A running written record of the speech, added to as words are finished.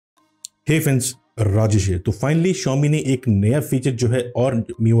हे friends, Rajesh है। तो finally Xiaomi ने एक नया फीचर जो है और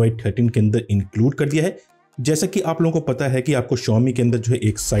MIUI 13 के अंदर इंक्लूड कर दिया है। जैसा कि आप लोगों को पता है कि आपको Xiaomi के अंदर जो है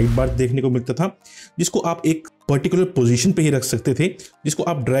एक साइड बार देखने को मिलता था, जिसको आप एक पर्टिकुलर पोजीशन पे ही रख सकते थे, जिसको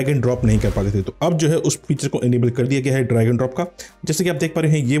आप ड्रैग एंड ड्रॉप नहीं कर पाते थे। तो अब जो है उस फीचर को इनेबल कर दिया गया है ड्रैग एंड ड्रॉप का। जैसे कि आप देख पा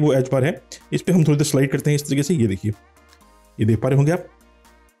रहे हैं, ये वो एज बार है, इस पर हम थोड़ी देर स्लाइड करते हैं इस तरीके से। ये देखिए, ये देख पा रहे होंगे आप,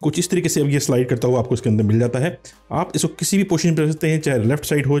 कुछ इस तरीके से अब ये स्लाइड करता हुआ आपको इसके अंदर मिल जाता है। आप इसको किसी भी पोजीशन पे रख सकते हैं, चाहे लेफ्ट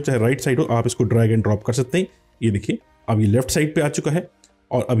साइड हो चाहे राइट साइड हो, आप इसको ड्रैग एंड ड्रॉप कर सकते हैं। ये देखिए, अब ये लेफ्ट साइड पे आ चुका है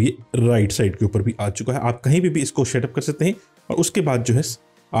और अब ये राइट साइड के ऊपर भी आ चुका है। आप कहीं भी इसको सेटअप कर सकते हैं और उसके बाद जो है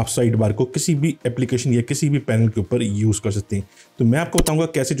आप साइड बार को किसी भी एप्लीकेशन या किसी भी पैनल के ऊपर यूज़ कर सकते हैं। तो मैं आपको बताऊंगा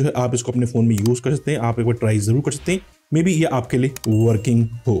कैसे जो है आप इसको अपने फ़ोन में यूज़ कर सकते हैं। आप एक बार ट्राई ज़रूर कर सकते हैं, मे बी ये आपके लिए वर्किंग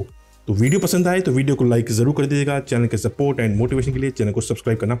हो। तो वीडियो पसंद आए तो वीडियो को लाइक ज़रूर कर दीजिएगा। चैनल के सपोर्ट एंड मोटिवेशन के लिए चैनल को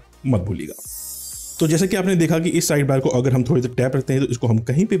सब्सक्राइब करना मत भूलिएगा। तो जैसे कि आपने देखा कि इस साइड बार को अगर हम थोड़ी देर टैप रखते हैं तो इसको हम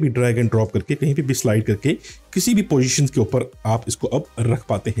कहीं पे भी ड्रैग एंड ड्रॉप करके, कहीं पे भी स्लाइड करके, किसी भी पोजीशन के ऊपर आप इसको अब रख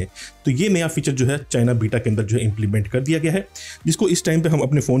पाते हैं। तो ये नया फीचर जो है चाइना बीटा के अंदर जो है इंप्लीमेंट कर दिया गया है, जिसको इस टाइम पे हम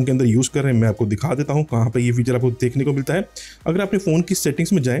अपने फ़ोन के अंदर यूज़ कर रहे हैं। मैं आपको दिखा देता हूँ कहाँ पर ये फीचर आपको देखने को मिलता है। अगर अपने फ़ोन की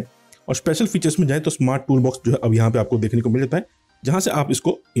सेटिंग्स में जाएँ और स्पेशल फीचर्स में जाएँ तो स्मार्ट टूल बॉक्स जो है अब यहाँ पर आपको देखने को मिल जाता है, जहां से आप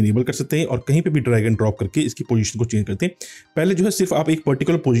इसको इनेबल कर सकते हैं और कहीं पे भी ड्रैग एंड ड्रॉप करके इसकी पोजीशन को चेंज करते हैं। पहले जो है सिर्फ आप एक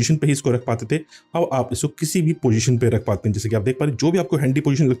पर्टिकुलर पोजीशन पे ही इसको रख पाते थे, अब आप इसको किसी भी पोजीशन पे रख पाते हैं। जैसे कि आप देख पा रहे हैं, जो भी आपको हैंडी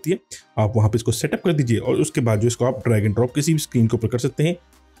पोजीशन लगती है आप वहां पे इसको सेटअप कर दीजिए और उसके बाद जो इसको आप ड्रैग एंड ड्रॉप किसी भी स्क्रीन के ऊपर कर सकते हैं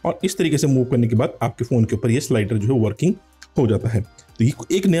और इस तरीके से मूव करने के बाद आपके फ़ोन के ऊपर ये स्लाइडर जो है वर्किंग हो जाता है। तो ये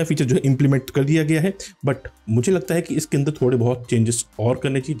एक नया फीचर जो है इंप्लीमेंट कर दिया गया है, बट मुझे लगता है कि इसके अंदर थोड़े बहुत चेंजेस और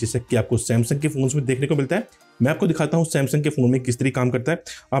करने चाहिए, जैसे कि आपको सैमसंग के फोन्स में देखने को मिलता है। मैं आपको दिखाता हूँ सैमसंग के फोन में किस तरीके काम करता है।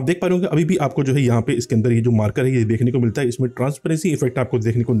 आप देख पा रहे होंगे अभी भी आपको जो है यहाँ पे इसके अंदर ये जो मार्कर है ये देखने को मिलता है। इसमें ट्रांसपेरेंसी इफेक्ट आपको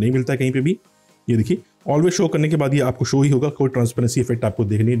देखने को नहीं मिलता है कहीं पे भी। ये देखिए, ऑलवेज शो करने के बाद ये आपको शो ही होगा, कोई ट्रांसपेरेंसी इफेक्ट आपको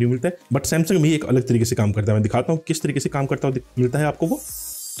देखने नहीं मिलता है। बट सैमसंग में एक अलग तरीके से काम करता है। मैं दिखाता हूँ किस तरीके से काम करता मिलता है आपको वो।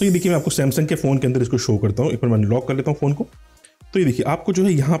 तो ये देखिए, मैं आपको सैमसंग के फोन के अंदर इसको शो करता हूँ। एक बार मैं लॉक कर लेता हूँ फोन को। तो ये देखिए, आपको जो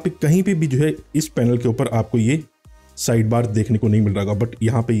है यहाँ पे कहीं पे भी जो है इस पैनल के ऊपर आपको ये साइड बार देखने को नहीं मिल रहा, बट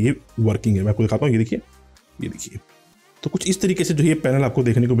यहाँ पे ये वर्किंग है। मैं आपको दिखाता हूँ, ये देखिए, ये देखिए। तो कुछ इस तरीके से जो ये पैनल आपको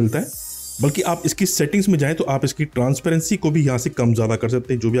देखने को मिलता है। बल्कि आप इसकी सेटिंग्स में जाएं तो आप इसकी ट्रांसपेरेंसी को भी यहाँ से कम ज़्यादा कर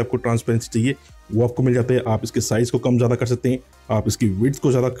सकते हैं। जो भी आपको ट्रांसपेरेंसी चाहिए वो आपको मिल जाता है। आप इसके साइज़ को कम ज़्यादा कर सकते हैं, आप इसकी विड्थ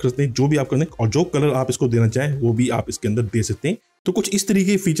को ज़्यादा कर सकते हैं, जो भी आप करना है, और जो कलर आप इसको देना चाहें वो भी आप इसके अंदर दे सकते हैं। तो कुछ इस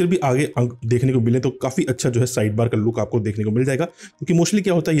तरीके के फीचर भी आगे देखने को मिले तो काफ़ी अच्छा जो है साइड बार का लुक आपको देखने को मिल जाएगा। क्योंकि मोस्टली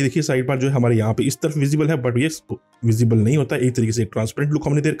क्या होता है, ये देखिए साइड बार जो है हमारे यहाँ पे इस तरफ विजिबल है, बट ये विजिबल नहीं होता है। एक तरीके से ट्रांसपेरेंट लुक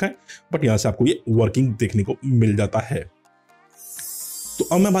हमने देखा है, बट यहाँ से आपको ये वर्किंग देखने को मिल जाता है। तो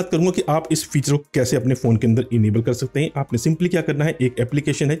अब मैं बात करूंगा कि आप इस फीचर को कैसे अपने फ़ोन के अंदर इनेबल कर सकते हैं। आपने सिंपली क्या करना है, एक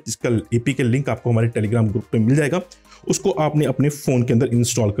एप्लीकेशन है जिसका एपीके लिंक आपको हमारे टेलीग्राम ग्रुप पे मिल जाएगा, उसको आपने अपने फ़ोन के अंदर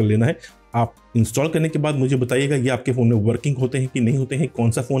इंस्टॉल कर लेना है। आप इंस्टॉल करने के बाद मुझे बताइएगा ये आपके फ़ोन में वर्किंग होते हैं कि नहीं होते हैं,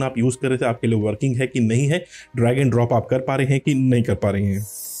 कौन सा फ़ोन आप यूज़ कर रहे थे, आपके लिए वर्किंग है कि नहीं है, ड्रैग एंड ड्रॉप आप कर पा रहे हैं कि नहीं कर पा रहे हैं।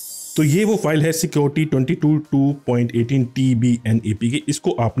 तो ये वो फाइल है सिक्योरिटी 22.18 TBN APK।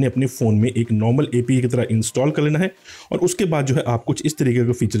 इसको आपने अपने फ़ोन में एक नॉर्मल APK की तरह इंस्टॉल कर लेना है और उसके बाद जो है आप कुछ इस तरीके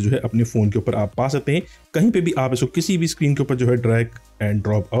का फीचर जो है अपने फ़ोन के ऊपर आप पा सकते हैं। कहीं पे भी आप इसको किसी भी स्क्रीन के ऊपर जो है ड्रैग एंड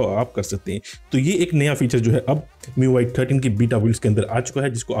ड्रॉप आप कर सकते हैं। तो ये एक नया फीचर जो है अब MIUI 13 की बीटा बिल्ड्स के अंदर आ चुका है,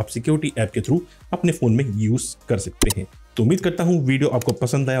 जिसको आप सिक्योरिटी ऐप के थ्रू अपने फ़ोन में यूज़ कर सकते हैं। तो उम्मीद करता हूँ वीडियो आपको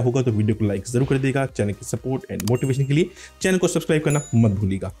पसंद आया होगा। तो वीडियो को लाइक जरूर कर देगा। चैनल के सपोर्ट एंड मोटिवेशन के लिए चैनल को सब्सक्राइब करना मत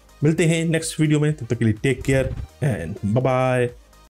भूलिएगा। मिलते हैं नेक्स्ट वीडियो में, तब तक के लिए take care and bye bye.